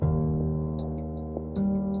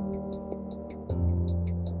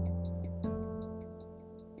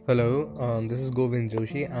Hello, this is Govind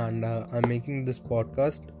Joshi, and I'm making this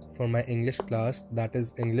podcast for my English class, that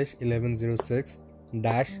is English 1106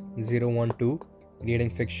 012, reading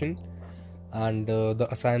fiction. And the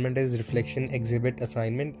assignment is Reflection Exhibit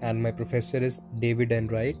Assignment, and my professor is David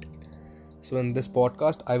Enright. So, in this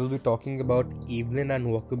podcast, I will be talking about Evelyn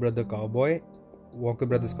and Walker Brothers Cowboy.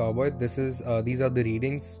 These are the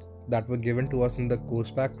readings that were given to us in the course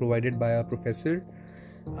pack provided by our professor,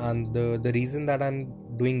 and the reason that I'm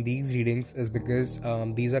doing these readings is because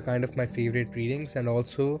these are kind of my favorite readings, and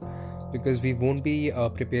also because we won't be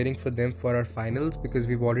preparing for them for our finals because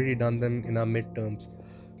we've already done them in our midterms.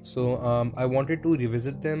 So I wanted to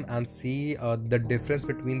revisit them and see the difference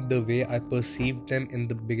between the way I perceived them in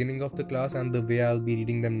the beginning of the class and the way I'll be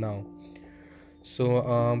reading them now.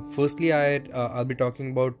 So firstly, I'll be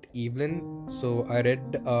talking about Evelyn. So I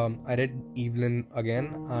read Evelyn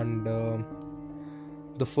again, and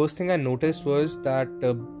the first thing I noticed was that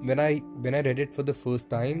when I read it for the first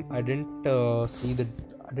time, I didn't see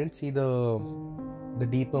the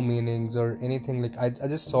deeper meanings or anything. Like I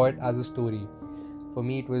just saw it as a story. For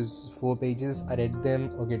me, it was 4 pages. I read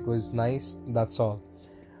them. Okay, it was nice. That's all.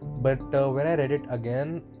 But when I read it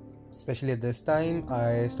again, especially at this time,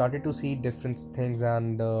 I started to see different things,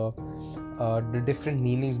 and the different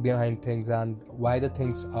meanings behind things, and why the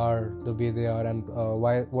things are the way they are, and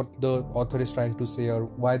why what the author is trying to say, or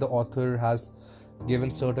why the author has given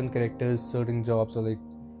certain characters certain jobs, or like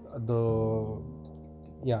the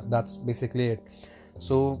yeah, that's basically it.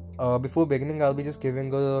 So before beginning, I'll be just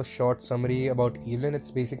giving a short summary about Evelyn. It's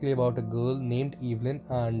basically about a girl named Evelyn,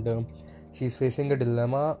 and she's facing a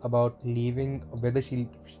dilemma about leaving, whether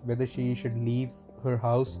she should leave her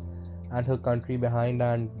house and her country behind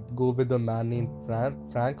and go with a man named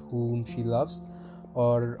Frank, whom she loves,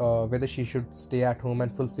 or whether she should stay at home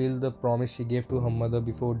and fulfill the promise she gave to her mother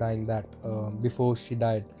before she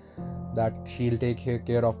died, that she'll take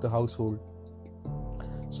care of the household.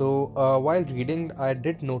 So while reading, I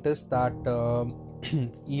did notice that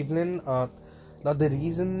Evelyn. Now the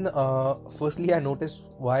reason, firstly, I noticed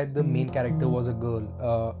why the main character was a girl.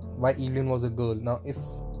 Why Evelyn was a girl. Now, if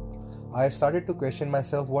I started to question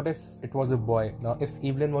myself, what if it was a boy? Now, if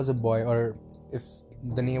Evelyn was a boy, or if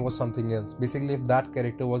the name was something else. Basically, if that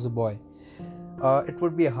character was a boy, it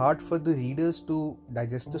would be hard for the readers to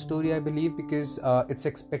digest the story, I believe, because it's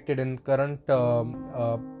expected in current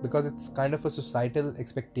because it's kind of a societal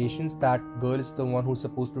expectations that girl is the one who's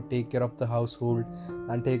supposed to take care of the household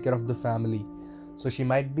and take care of the family. So she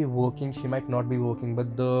might be working, she might not be working,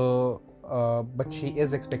 but she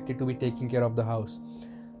is expected to be taking care of the house.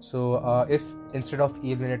 So if instead of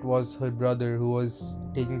Evelyn, it was her brother who was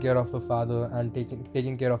taking care of her father and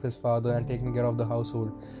taking care of his father and taking care of the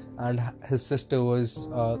household, and his sister was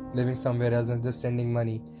living somewhere else and just sending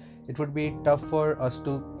money, it would be tough for us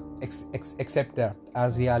to accept that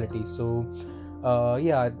as reality. So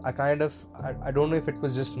yeah, I don't know if it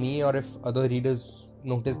was just me or if other readers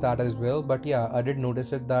noticed that as well, but yeah, I did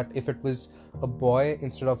notice it, that if it was a boy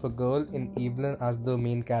instead of a girl in Evelyn as the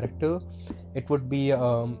main character, it would be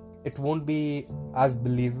it won't be as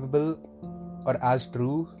believable or as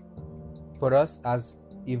true for us as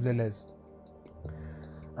Evelyn is.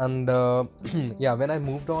 And yeah, when I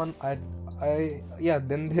moved on, I yeah,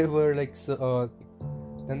 then there were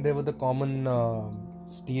then there were the common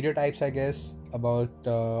stereotypes, I guess, about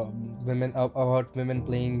women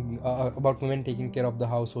playing about women taking care of the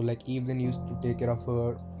household. Like Evelyn used to take care of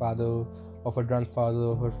her father, of her drunk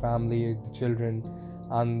father, her family, the children,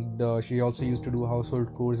 and she also used to do household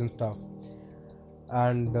chores and stuff.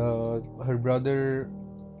 And her brother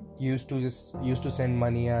used to send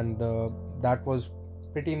money, and that was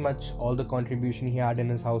pretty much all the contribution he had in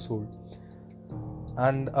his household.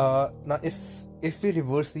 And now if we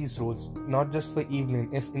reverse these roles, not just for Evelyn,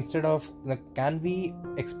 if instead of, like, can we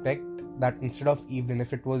expect that instead of Evelyn,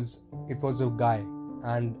 if it was a guy,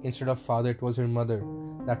 and instead of father it was her mother,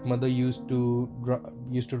 that mother used to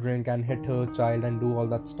drink and hit her child and do all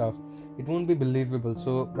that stuff, it won't be believable.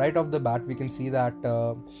 So right off the bat we can see that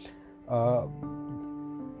uh,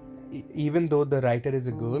 even though the writer is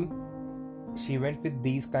a girl, she went with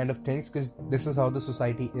these kind of things because this is how the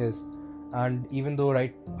society is. And even though,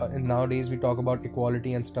 right, in nowadays we talk about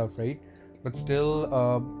equality and stuff, right, but still,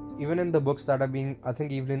 even in the books that are being, I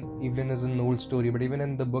think Evelyn is an old story, but even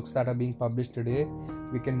in the books that are being published today,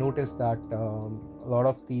 we can notice that a lot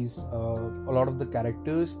of the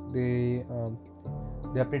characters, they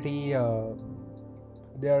are pretty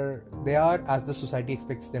they are as the society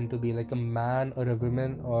expects them to be, like a man or a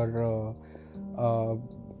woman, or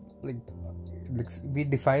like we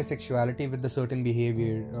define sexuality with a certain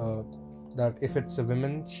behavior, that if it's a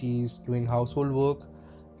woman, she's doing household work,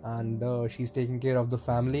 and she's taking care of the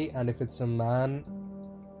family. And if it's a man,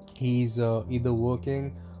 he's either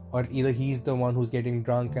working, or either he's the one who's getting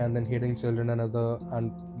drunk and then hitting children and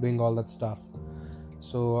doing all that stuff.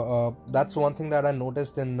 So that's one thing that I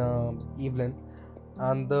noticed in Evelyn.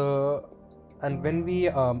 And when we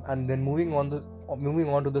and then moving on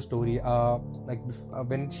to the story,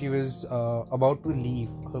 when she was about to leave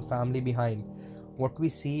her family behind, what we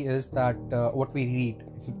see is that what we read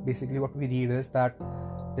is that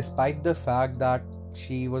despite the fact that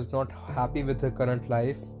she was not happy with her current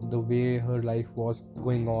life, the way her life was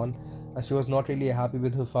going on, and she was not really happy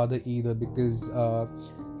with her father either, because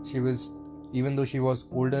she was even though she was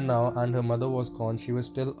older now and her mother was gone, she was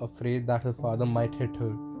still afraid that her father might hit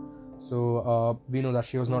her. So we know that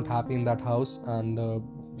she was not happy in that house, and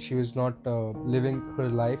she was not living her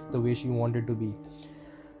life the way she wanted to be.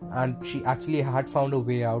 And she actually had found a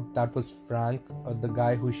way out. That was Frank, the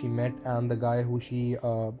guy who she met, and the guy who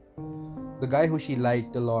she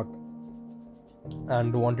liked a lot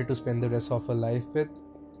and wanted to spend the rest of her life with.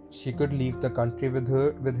 She could leave the country with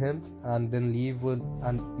him, and then leave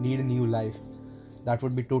and lead a new life that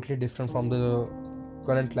would be totally different from the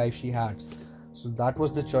current life she had. So that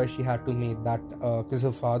was the choice she had to make, that because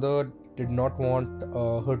her father did not want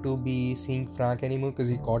her to be seeing Frank anymore, because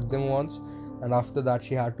he caught them once, and after that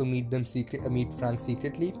she had to meet Frank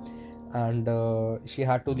secretly, and she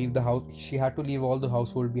had to leave the house. She had to leave all the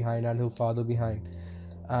household behind and her father behind.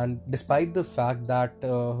 And despite the fact that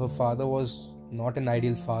her father was not an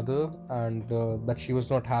ideal father, and that she was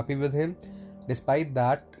not happy with him, despite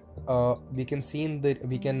that, we can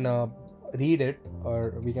read it,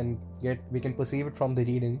 or we can perceive it from the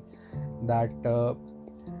reading, that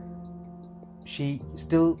she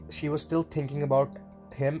was still thinking about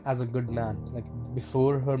him as a good man. Like,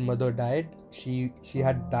 before her mother died, she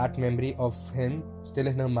had that memory of him still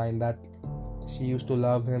in her mind, that she used to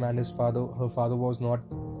love him, and her father was not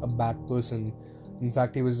a bad person. In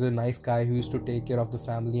fact, he was a nice guy who used to take care of the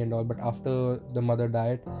family and all. But after the mother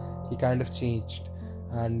died, he kind of changed.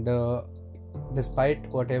 And despite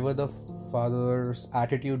whatever the father's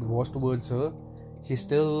attitude was towards her, she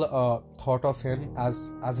still thought of him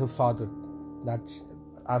as her father,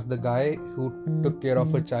 as the guy who took care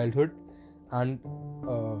of her childhood, and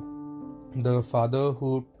the father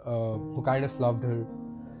who kind of loved her.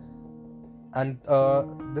 And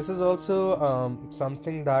this is also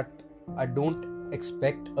something that I don't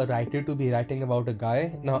expect a writer to be writing about a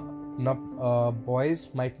guy. Now boys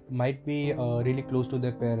might be really close to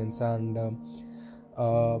their parents, and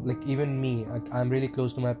like even me, I'm really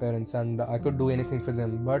close to my parents, and I could do anything for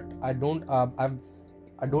them. But I don't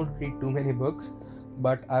read too many books,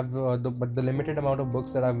 but the limited amount of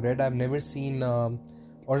books that I've read, I've never seen,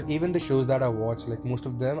 or even the shows that I watch, like most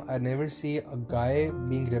of them, I never see a guy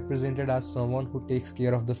being represented as someone who takes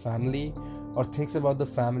care of the family or thinks about the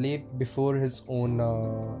family before his own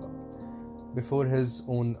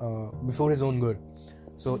good.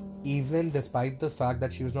 So even despite the fact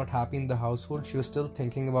that she was not happy in the household, she was still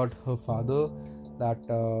thinking about her father,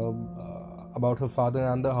 about her father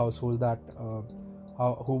and the household, that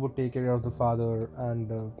who would take care of the father,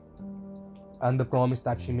 and the promise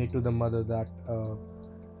that she made to the mother, that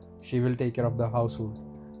she will take care of the household.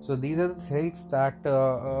 So these are the things that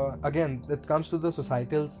again, it comes to the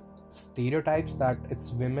societal stereotypes, that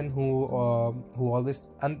it's women who always,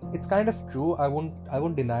 and it's kind of true. I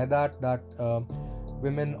won't deny that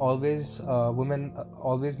women always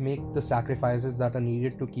make the sacrifices that are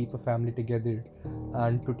needed to keep a family together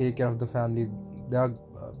and to take care of the family.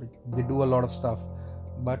 They do a lot of stuff.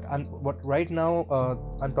 But right now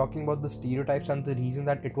I'm talking about the stereotypes and the reason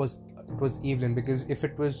that it was Evelyn. Because if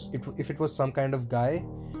it was some kind of guy,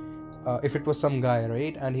 if it was some guy,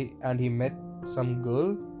 right, and he met some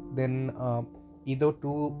girl, then either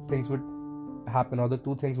two things would happen, or the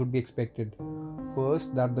two things would be expected.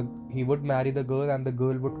 First, that he would marry the girl, and the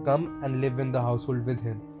girl would come and live in the household with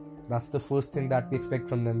him. That's the first thing that we expect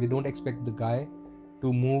from them. We don't expect the guy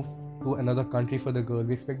to move to another country for the girl.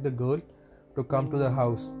 We expect the girl to come to the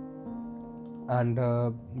house, and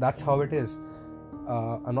that's how it is.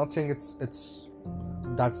 I'm not saying it's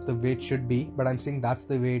that's the way it should be, but I'm saying that's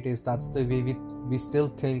the way it is. That's the way we still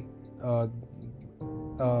think.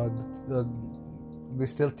 We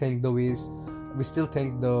still think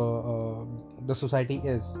the society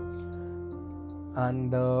is.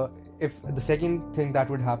 And if the second thing that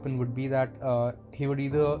would happen would be that he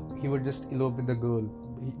would just elope with the girl.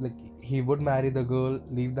 He would marry the girl,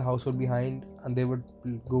 leave the household behind, and they would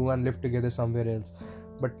go and live together somewhere else.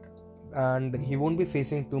 And he won't be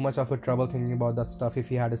facing too much of a trouble thinking about that stuff if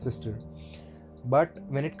he had a sister. But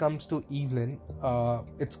when it comes to Evelyn,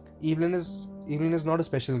 Evelyn is not a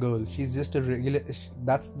special girl. She's just a regular.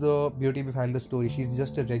 That's the beauty behind the story. She's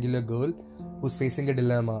just a regular girl who's facing a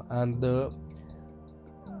dilemma, and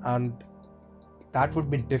that would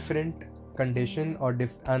be different condition, or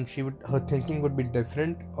and her thinking would be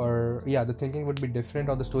different, or the thinking would be different,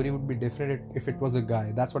 or the story would be different if it was a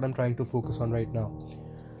guy. That's what I'm trying to focus on right now.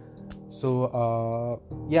 So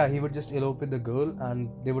he would just elope with the girl and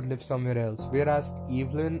they would live somewhere else, whereas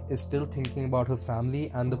Evelyn is still thinking about her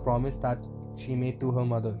family and the promise that she made to her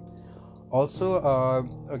mother. Also,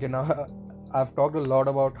 okay, now I've talked a lot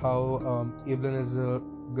about how Evelyn is a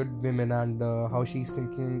good woman, and how she's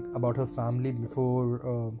thinking about her family before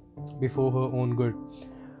her own good.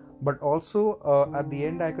 But also at the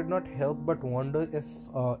end, I could not help but wonder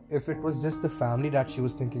if it was just the family that she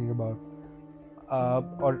was thinking about,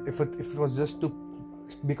 or if it was just to,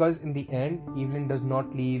 because in the end Evelyn does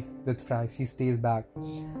not leave with Frank. She stays back.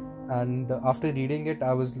 And after reading it,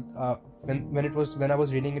 I was when I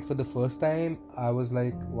was reading it for the first time, I was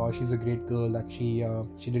like, wow, she's a great girl that she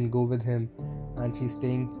didn't go with him and she's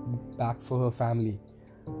staying back for her family.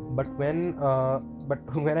 But when I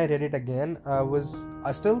read it again,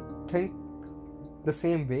 I still think the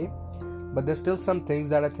same way, but there's still some things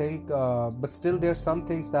that I think, but still there's some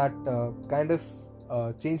things that kind of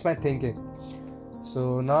changed my thinking.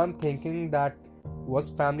 So now I'm thinking that,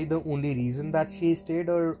 was family the only reason that she stayed,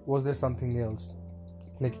 or was there something else?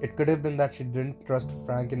 Like, it could have been that she didn't trust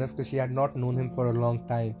Frank enough because she had not known him for a long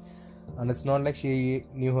time, and it's not like she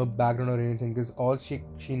knew her background or anything, because all she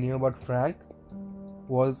knew about Frank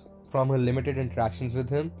was from her limited interactions with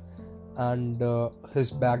him, and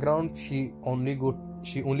his background, she only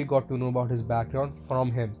got to know about his background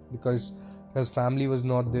from him, because his family was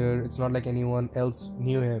not there. It's not like anyone else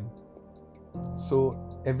knew him. So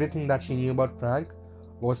everything that she knew about Frank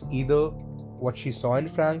was either what she saw in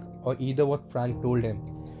Frank or either what Frank told him.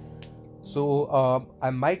 So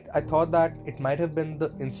I thought that it might have been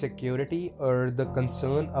the insecurity or the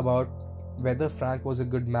concern about whether Frank was a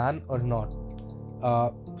good man or not.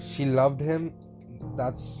 She loved him.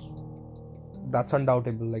 That's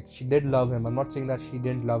undoubtable. Like, she did love him. I'm not saying that she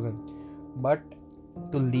didn't love him, but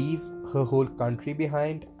to leave her whole country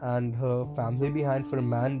behind and her family behind for a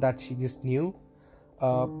man that she just knew,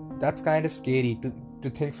 that's kind of scary to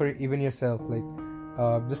think for even yourself. Like,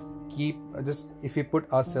 just if we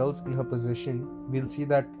put ourselves in her position, we'll see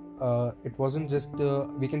that it wasn't just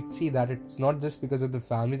we can see that it's not just because of the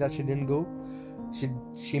family that she didn't go.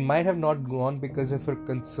 She might have not gone because of her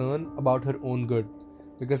concern about her own good.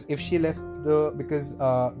 Because if she left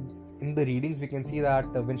in the readings we can see that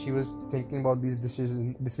when she was thinking about these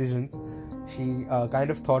decisions, she kind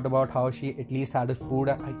of thought about how she at least had food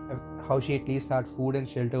and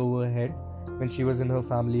shelter over her head when she was in her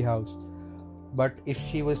family house. But if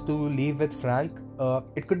she was to leave with Frank,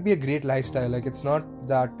 it could be a great lifestyle. Like, it's not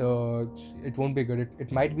that it won't be good.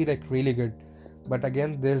 It might be like really good, but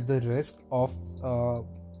again, there's the risk of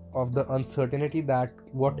the uncertainty that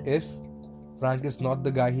what if Frank is not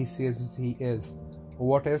the guy he says he is?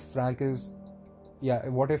 What if Frank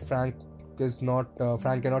not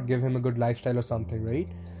Frank cannot give him a good lifestyle or something, right?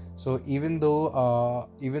 So even though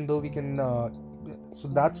we can, so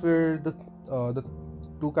that's where the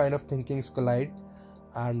two kind of thinkings collide,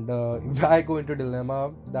 and I go into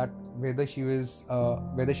dilemma that whether she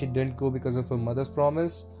didn't go because of her mother's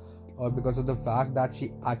promise, or because of the fact that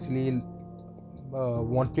she actually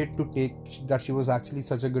wanted to that she was actually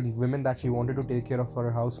such a good woman that she wanted to take care of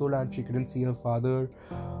her household, and she couldn't see her father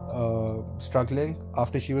struggling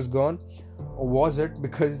after she was gone. Or was it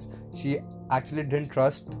because she actually didn't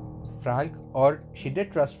trust Frank, or she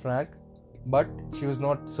did trust Frank but she was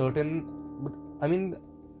not certain? But I mean,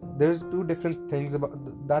 there's two different things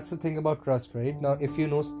that's the thing about trust, right? Now, if you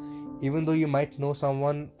know, even though you might know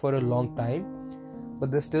someone for a long time,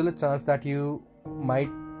 but there's still a chance that you might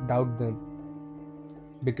doubt them,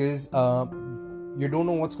 because you don't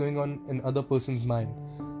know what's going on in other person's mind.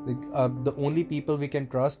 Like, the only people we can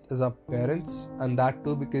trust is our parents, and that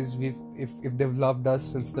too because if they've loved us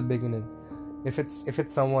since the beginning. If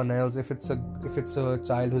it's someone else, if it's a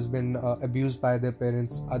child who's been abused by their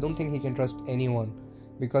parents, I don't think he can trust anyone,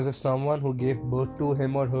 because if someone who gave birth to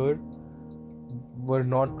him or her were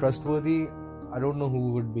not trustworthy, I don't know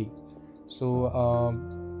who would be. So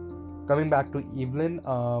coming back to Evelyn,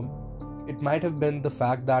 it might have been the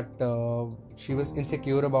fact that she was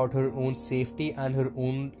insecure about her own safety and her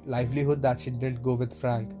own livelihood that she didn't go with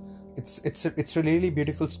Frank. It's a really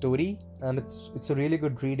beautiful story, and it's a really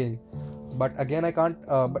good reading. But again, I can't.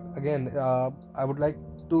 I would like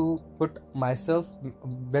to put myself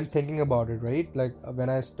when thinking about it, right? Like, when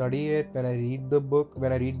I study it, when I read the book,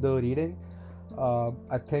 when I read the reading,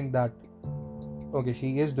 I think that okay,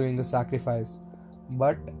 she is doing a sacrifice,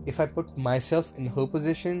 but if I put myself in her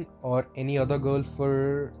position or any other girl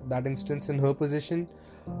for that instance in her position,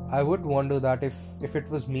 I would wonder that if it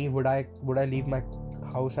was me, would I leave my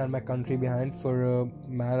house and my country behind for a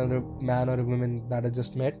man or a woman that I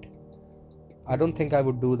just met? I don't think I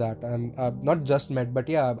would do that. I've not just met, but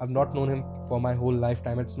yeah, I've not known him for my whole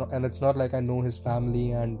lifetime. It's not like I know his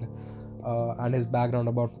family and his background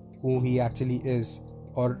about who he actually is,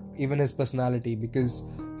 or even his personality. Because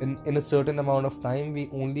in a certain amount of time, we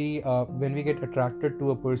only when we get attracted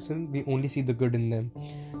to a person, we only see the good in them.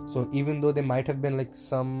 So even though they might have been like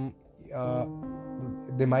some,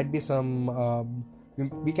 there might be some.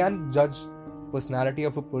 We can't judge personality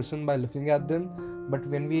of a person by looking at them, but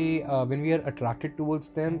when we are attracted towards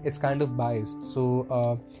them, it's kind of biased.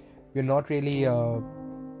 So we're not really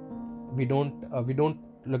we don't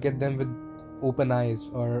look at them with open eyes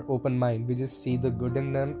or open mind. We just see the good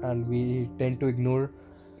in them, and we tend to ignore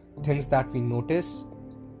things that we notice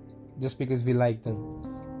just because we like them.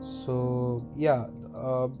 So yeah,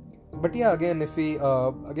 but yeah, again, if we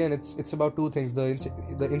again, it's about two things.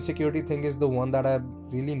 The insecurity thing is the one that I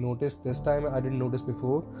really noticed this time. I didn't notice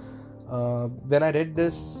before. When I read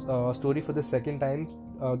this story for the second time,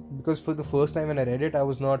 because for the first time when I read it, I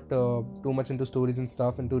was not too much into stories and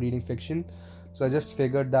stuff, into reading fiction. So I just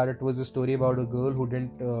figured that it was a story about a girl who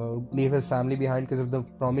didn't leave his family behind because of the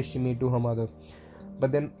promise she made to her mother.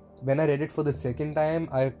 But then when I read it for the second time,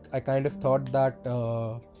 I kind of thought that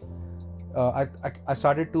I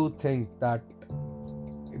started to think that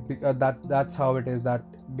that's how it is, that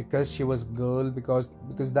because she was girl, because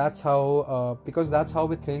that's how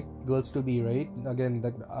we think girls to be, right? Again,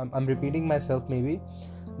 that I'm repeating myself maybe,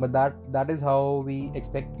 but that is how we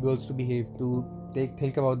expect girls to behave, to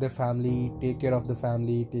think about their family, take care of the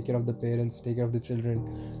family, take care of the parents, take care of the children.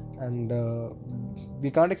 And we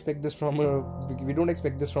can't expect this from we don't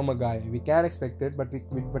expect this from a guy. We can expect it, but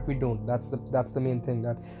we don't. That's the main thing,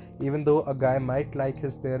 that even though a guy might like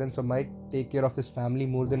his parents or might take care of his family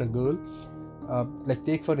more than a girl, like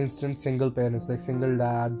take for instance single parents, like single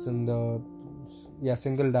dads, and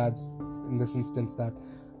single dads in this instance, that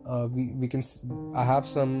we can I have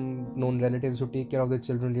some known relatives who take care of their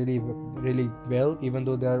children really really well, even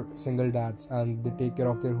though they are single dads, and they take care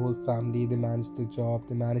of their whole family. They manage their job,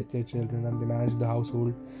 they manage their children, and they manage the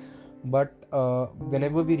household. But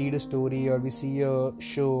whenever we read a story or we see a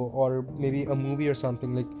show or maybe a movie or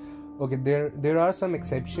something, like, okay, there are some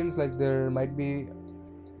exceptions, like there might be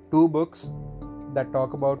two books that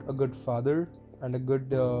talk about a good father and a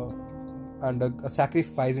good and a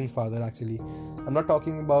sacrificing father. Actually, I'm not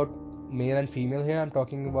talking about male and female here. I'm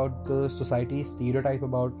talking about the society stereotype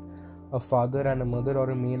about a father and a mother, or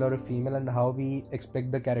a male or a female, and how we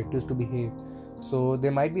expect the characters to behave. So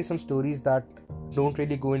there might be some stories that don't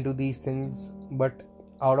really go into these things, but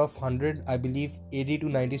out of 100, I believe 80 to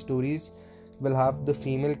 90 stories will have the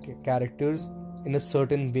female characters in a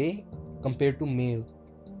certain way compared to male.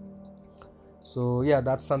 So yeah,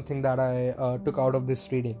 that's something that I took out of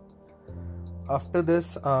this reading. After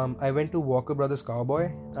this, I went to Walker Brothers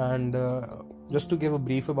Cowboy, and just to give a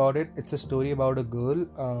brief about it, it's a story about a girl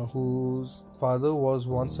whose father was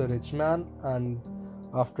once a rich man, and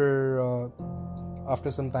after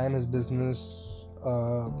some time his business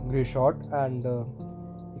grew short, and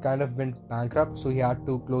he kind of went bankrupt, so he had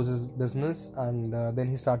to close his business, and then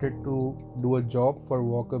he started to do a job for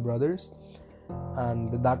Walker Brothers,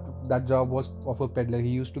 and that job was of a peddler. He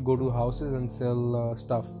used to go to houses and sell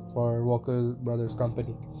stuff for Walker Brothers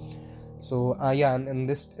company. So and in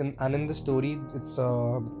this story, it's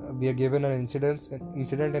we are given an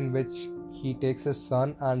incident in which he takes his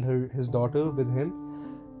son and his daughter with him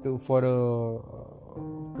for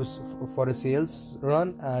a sales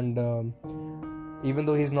run, and even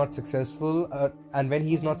though he's not successful, and when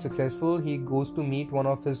he's not successful, he goes to meet one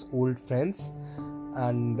of his old friends,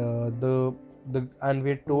 and and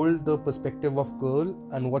we're told the perspective of girl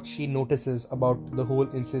and what she notices about the whole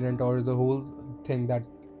incident, or the whole thing that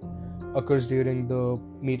occurs during the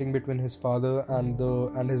meeting between his father and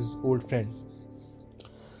his old friend.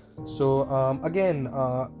 So again,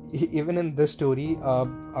 even in this story,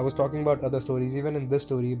 I was talking about other stories. Even in this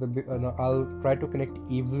story, but I'll try to connect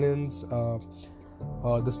Evelyn's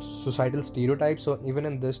the societal stereotypes. So even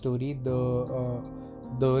in this story,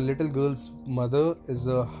 the little girl's mother is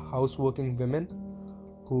a houseworking woman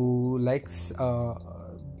who likes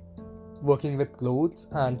working with clothes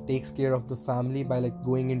and takes care of the family by like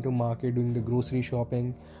going into market, doing the grocery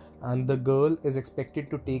shopping, and the girl is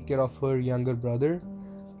expected to take care of her younger brother.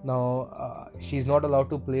 Now she's not allowed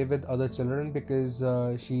to play with other children because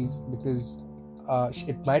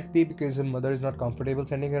it might be because her mother is not comfortable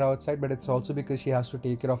sending her outside, but it's also because she has to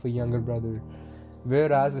take care of a younger brother.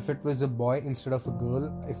 Whereas if it was a boy instead of a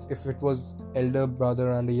girl, if it was elder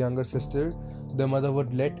brother and a younger sister, the mother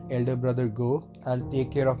would let elder brother go and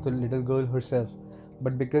take care of the little girl herself.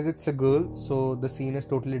 But because it's a girl, so the scene is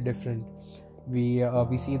totally different. We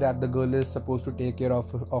see that the girl is supposed to take care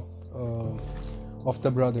of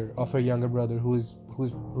the brother, of her younger brother,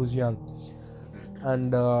 who's young.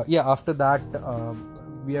 And after that,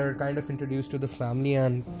 we are kind of introduced to the family,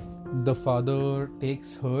 and the father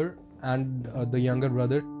takes her and the younger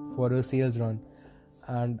brother for a sales run.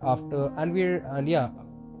 And after and we're and yeah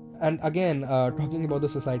and again, talking about the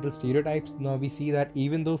societal stereotypes, now we see that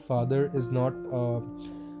even though father is not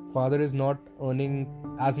earning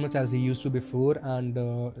as much as he used to before, and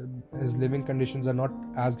his living conditions are not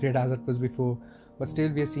as great as it was before, but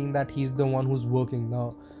still we are seeing that he's the one who's working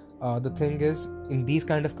now. The thing is, in these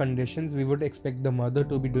kind of conditions, we would expect the mother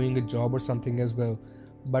to be doing a job or something as well,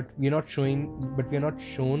 but we're not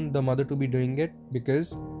shown the mother to be doing it,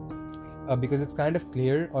 because it's kind of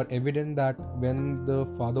clear or evident that when the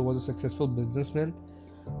father was a successful businessman,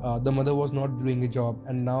 the mother was not doing a job.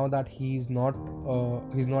 And now that he's not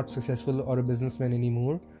successful or a businessman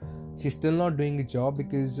anymore, she's still not doing a job,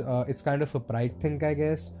 because it's kind of a pride thing, I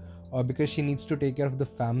guess, or because she needs to take care of the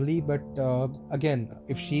family. But again,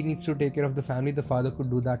 if she needs to take care of the family, the father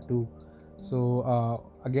could do that too. So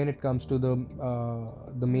again, it comes to the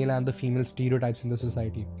male and the female stereotypes in the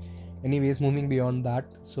society. Anyways, moving beyond that,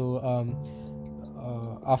 so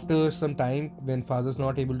after some time, when father's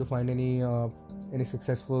not able to find any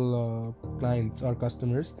successful clients or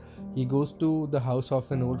customers, he goes to the house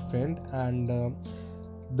of an old friend, and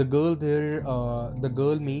the girl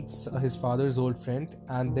meets his father's old friend,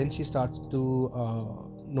 and then she starts to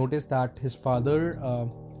notice that his father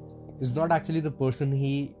is not actually the person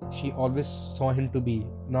she always saw him to be.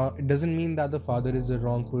 Now, it doesn't mean that the father is a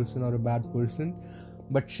wrong person or a bad person,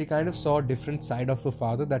 but she kind of saw a different side of her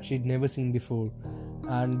father that she'd never seen before.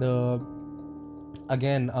 And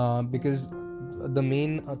again, because the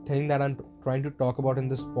main thing that I'm trying to talk about in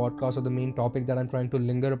this podcast, or the main topic that I'm trying to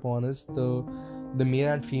linger upon, is the male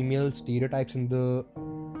and female stereotypes in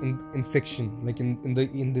fiction, like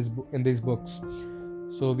in these books.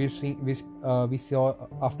 So we saw,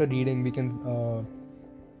 after reading, we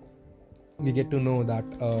get to know that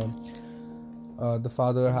the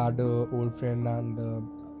father had an old friend, and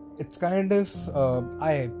it's kind of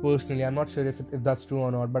I'm not sure if that's true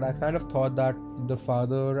or not, but I kind of thought that the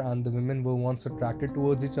father and the women were once attracted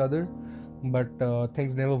towards each other, but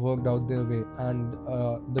things never worked out their way. And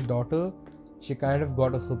the daughter, she kind of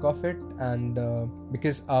got a hook of it, and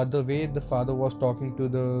because the way the father was talking to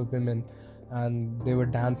the women, and they were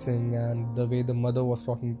dancing, and the way the mother was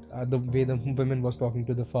talking, the way the women was talking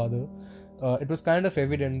to the father, it was kind of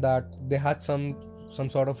evident that they had some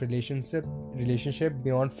sort of relationship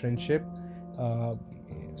beyond friendship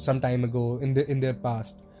some time ago in their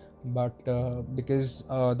past. But because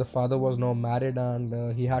the father was now married,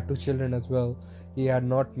 and he had 2 children as well, he had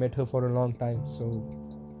not met her for a long time. So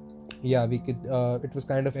yeah, we could it was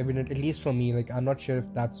kind of evident, at least for me. Like, I'm not sure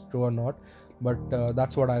if that's true or not, but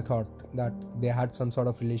that's what I thought, that they had some sort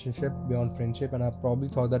of relationship beyond friendship. And I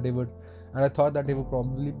thought that they were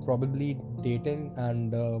probably dating,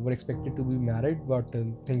 and were expected to be married, but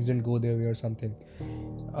things didn't go their way or something.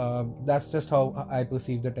 That's just how I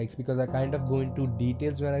perceive the text, because I kind of go into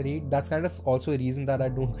details when I read. That's kind of also a reason that I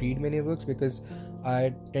don't read many books, because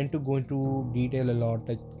I tend to go into detail a lot.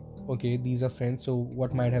 Like, okay, these are friends, so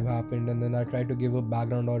what might have happened, and then I try to give a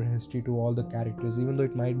background or history to all the characters, even though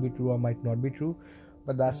it might be true or might not be true,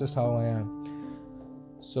 but that's just how I am.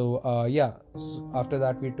 So so after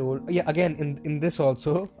that, we told, again, in this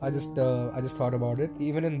also, I just thought about it.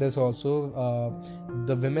 Even in this also,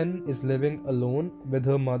 the woman is living alone with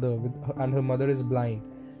her mother, and her mother is blind.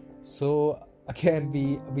 So again,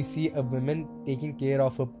 we see a woman taking care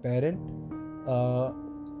of a parent,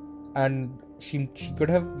 and she could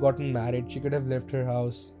have gotten married, she could have left her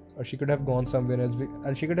house, or she could have gone somewhere else,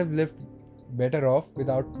 and she could have lived better off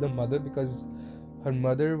without the mother, because her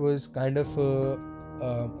mother was kind of a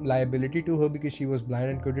liability to her, because she was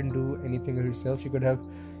blind and couldn't do anything herself. She could have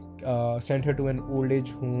sent her to an old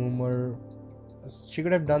age home, or she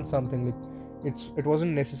could have done something. Like, it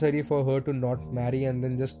wasn't necessary for her to not marry and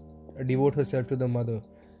then just devote herself to the mother.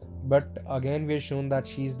 But again, we're shown that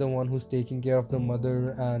she's the one who's taking care of the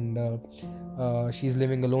mother, and she's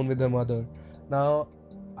living alone with her mother. Now,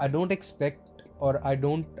 I don't expect, or I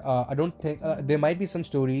don't think there might be some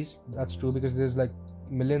stories, that's true, because there's like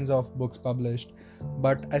millions of books published,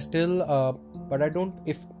 but I don't,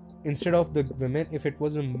 if instead of the women, if it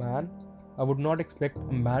was a man I would not expect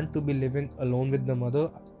a man to be living alone with the mother.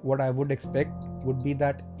 What I would expect would be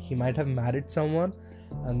that he might have married someone,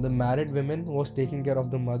 and the married woman was taking care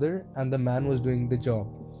of the mother and the man was doing the job.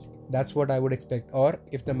 That's what I would expect. Or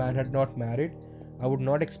if the man had not married, I would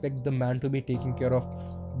not expect the man to be taking care of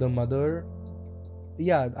the mother.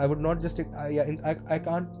 Yeah, I would not just I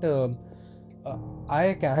can't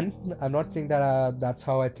I can. I'm not saying that that's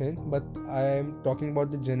how I think, but I'm talking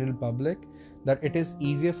about the general public, that it is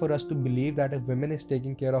easier for us to believe that a woman is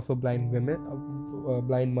taking care of a blind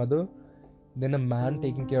mother, than a man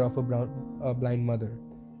taking care of a blind mother.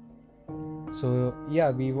 So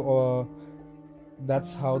yeah,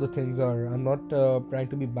 that's how the things are. I'm not trying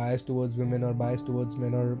to be biased towards women or biased towards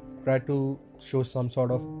men or try to show some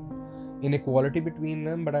sort of inequality between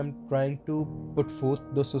them, but I'm trying to put forth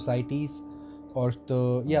the society's or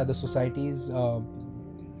the society's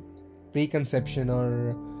preconception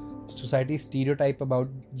or society's stereotype about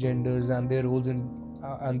genders and their roles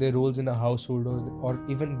in a household, or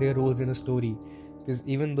even their roles in a story. Because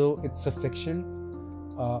even though it's a fiction,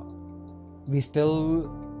 we still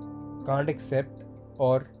can't accept,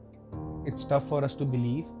 or it's tough for us to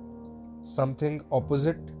believe something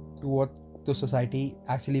opposite to what the society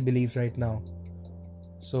actually believes right now.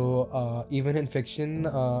 So even in fiction,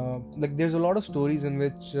 like there's a lot of stories in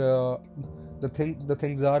which the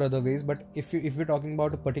things are other ways. But if we're talking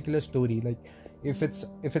about a particular story, like if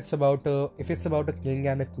it's about a king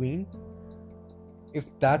and a queen, if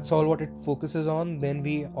that's all what it focuses on, then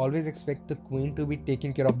we always expect the queen to be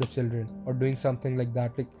taking care of the children or doing something like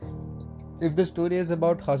that. Like if the story is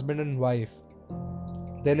about husband and wife,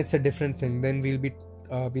 then it's a different thing. Then we'll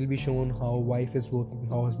be shown how wife is working,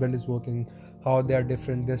 how husband is working, how they are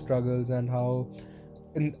different, their struggles, and how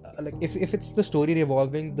like if it's the story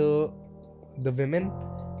revolving the women,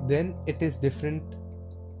 then it is different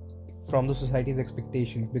from the society's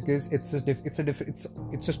expectations, because it's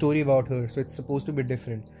a story about her, so it's supposed to be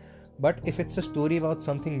different. But if it's a story about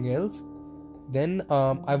something else, then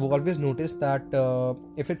I've always noticed that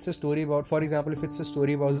if it's a story about, for example, if it's a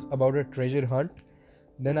story about a treasure hunt,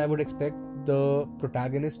 then I would expect the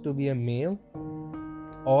protagonist to be a male.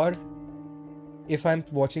 Or if I'm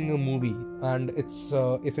watching a movie and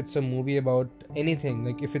if it's a movie about anything,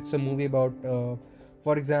 like if it's a movie about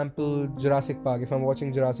for example Jurassic Park, if I'm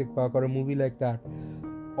watching Jurassic Park or a movie like that,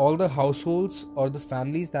 all the households or the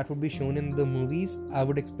families that would be shown in the movies, I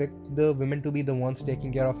would expect the women to be the ones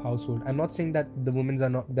taking care of household. I'm not saying that the women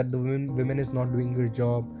is not doing her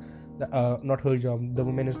job, not her job, the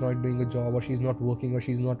woman is not doing a job, or she's not working, or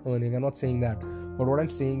she's not earning. I'm not saying that. But what I'm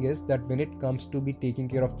saying is that when it comes to be taking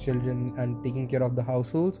care of children and taking care of the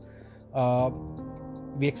households,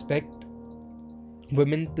 we expect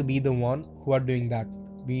women to be the one who are doing that.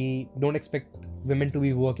 We don't expect women to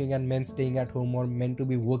be working and men staying at home, or men to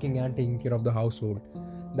be working and taking care of the household.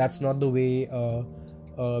 That's not the way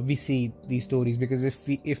we see these stories. Because if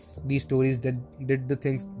these stories did the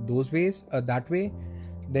things those ways, that way,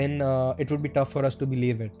 then it would be tough for us to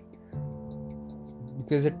believe it,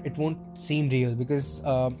 because it won't seem real. Because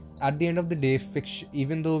at the end of the day, fiction,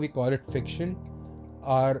 even though we call it fiction,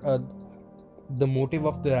 the motive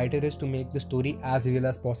of the writer is to make the story as real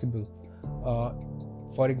as possible.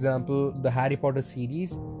 For example, the Harry Potter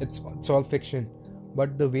series, it's all fiction,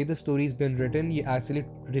 but the way the story's been written, you actually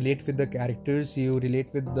relate with the characters, you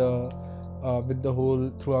relate with the whole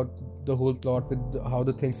throughout the whole plot, with how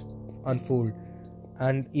the things unfold.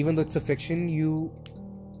 And even though it's a fiction, you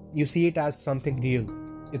see it as something real.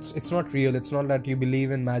 It's not real. It's not that you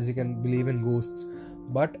believe in magic and believe in ghosts,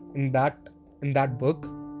 but in that book,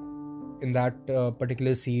 in that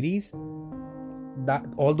particular series, that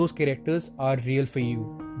all those characters are real for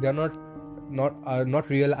you. They are not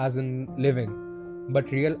real as in living,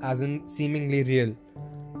 but real as in seemingly real.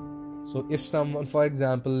 So if someone, for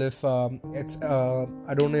example, if it's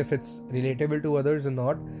I don't know if it's relatable to others or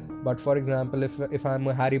not, but for example, if I'm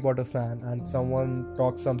a Harry Potter fan and someone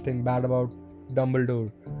talks something bad about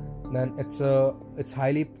Dumbledore, then it's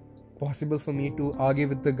highly possible for me to argue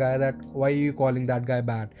with the guy that why are you calling that guy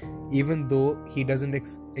bad, even though he doesn't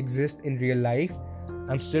exist in real life.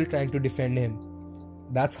 I'm still trying to defend him.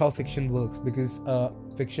 That's how fiction works, because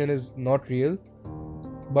fiction is not real,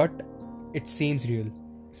 but it seems real,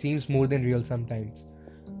 seems more than real sometimes.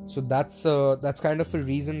 So that's kind of a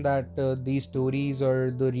reason that these stories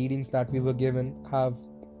or the readings that we were given have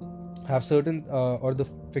certain or the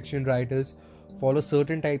fiction writers follow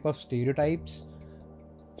certain type of stereotypes,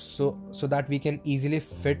 so that we can easily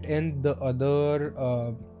fit in the other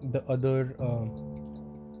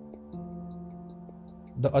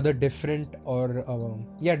different or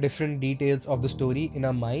different details of the story in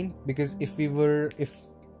our mind. Because if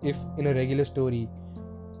if in a regular story,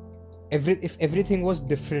 if everything was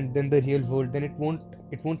different than the real world, then it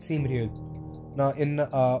won't seem real. Now,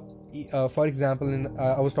 for example,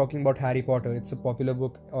 I was talking about Harry Potter. It's a popular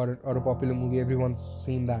book, or a popular movie. Everyone's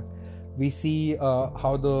seen that. We see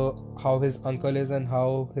how his uncle is and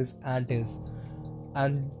how his aunt is,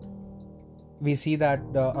 and we see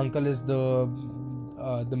that the uncle is the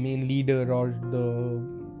main leader, or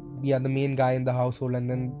the main guy in the household, and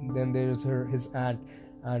then there's his aunt,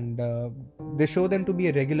 and they show them to be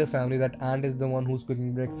a regular family. That aunt is the one who's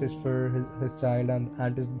cooking breakfast for his child, and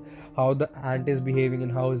aunt is how the aunt is behaving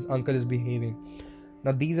and how his uncle is behaving.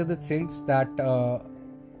 Now, these are the things that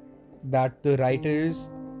the writers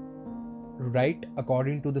write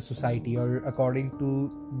according to the society, or according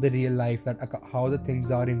to the real life, how the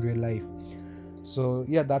things are in real life. So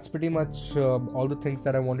yeah, that's pretty much all the things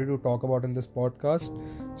that I wanted to talk about in this podcast.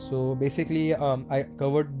 So basically, I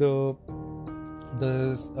covered the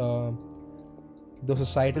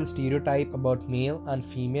societal stereotype about male and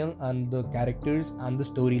female, and the characters and the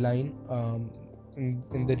storyline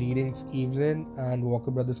in the readings Evelyn and Walker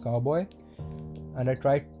Brothers Cowboy. And I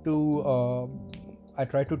tried to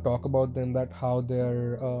talk about them, that how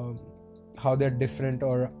they're different,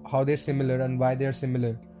 or how they're similar, and why they're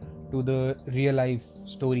similar to the real life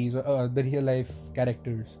stories, the real life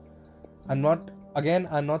characters. I'm not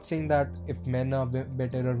saying that if men are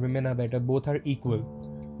better or women are better, both are equal.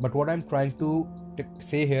 But what I'm trying to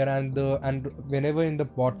say here, and whenever in the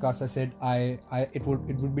podcast I said it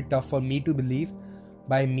would be tough for me to believe.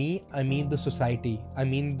 By me, I mean the society. I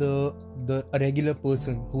mean the a regular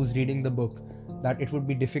person who's reading the book, that it would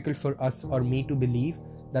be difficult for us or me to believe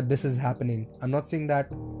that this is happening. I'm not saying that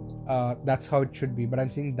that's how it should be, but I'm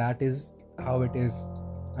saying that is how it is,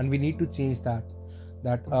 and we need to change that.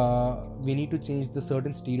 We need to change the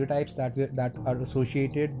certain stereotypes that are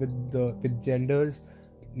associated with genders,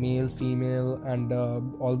 male, female, and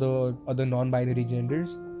all the other non-binary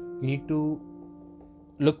genders. We need to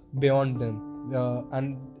look beyond them,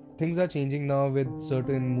 and things are changing now with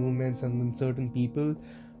certain movements and certain people.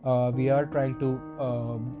 We are trying to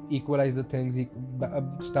equalize the things,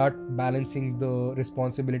 start balancing the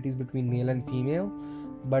responsibilities between male and female,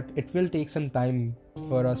 but it will take some time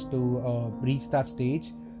for us to reach that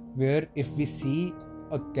stage where if we see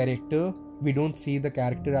a character, we don't see the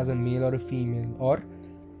character as a male or a female, or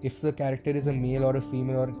if the character is a male or a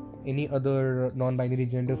female or any other non-binary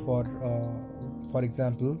gender, for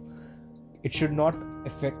example, it should not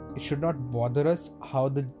bother us how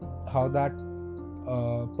that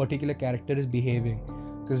particular character is behaving.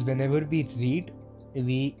 Because whenever we read,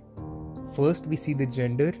 we see the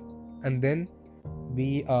gender, and then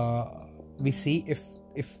we see if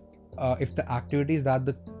the activities that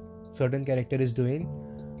the certain character is doing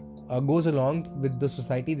goes along with the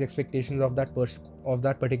society's expectations of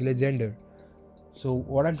that particular gender.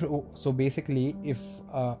 So basically,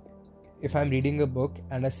 if I'm reading a book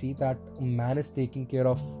and I see that a man is taking care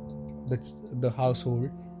of the household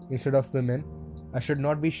instead of women, I should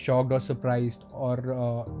not be shocked or surprised,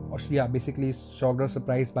 basically shocked or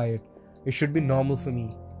surprised by it. It should be normal for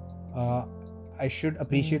me. I should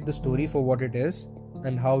appreciate the story for what it is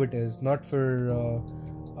and how it is, not for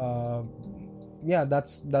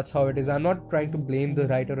that's how it is. I'm not trying to blame the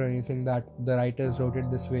writer or anything, that the writers wrote it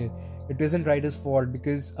this way. It isn't writer's fault,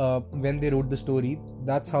 because when they wrote the story,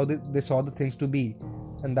 that's how they saw the things to be,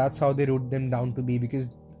 and that's how they wrote them down to be, because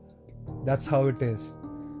that's how it is.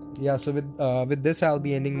 Yeah, so with this I'll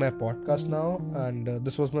be ending my podcast now, and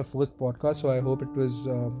this was my first podcast, so I hope it was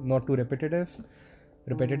not too repetitive.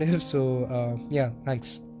 So yeah,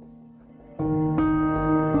 thanks.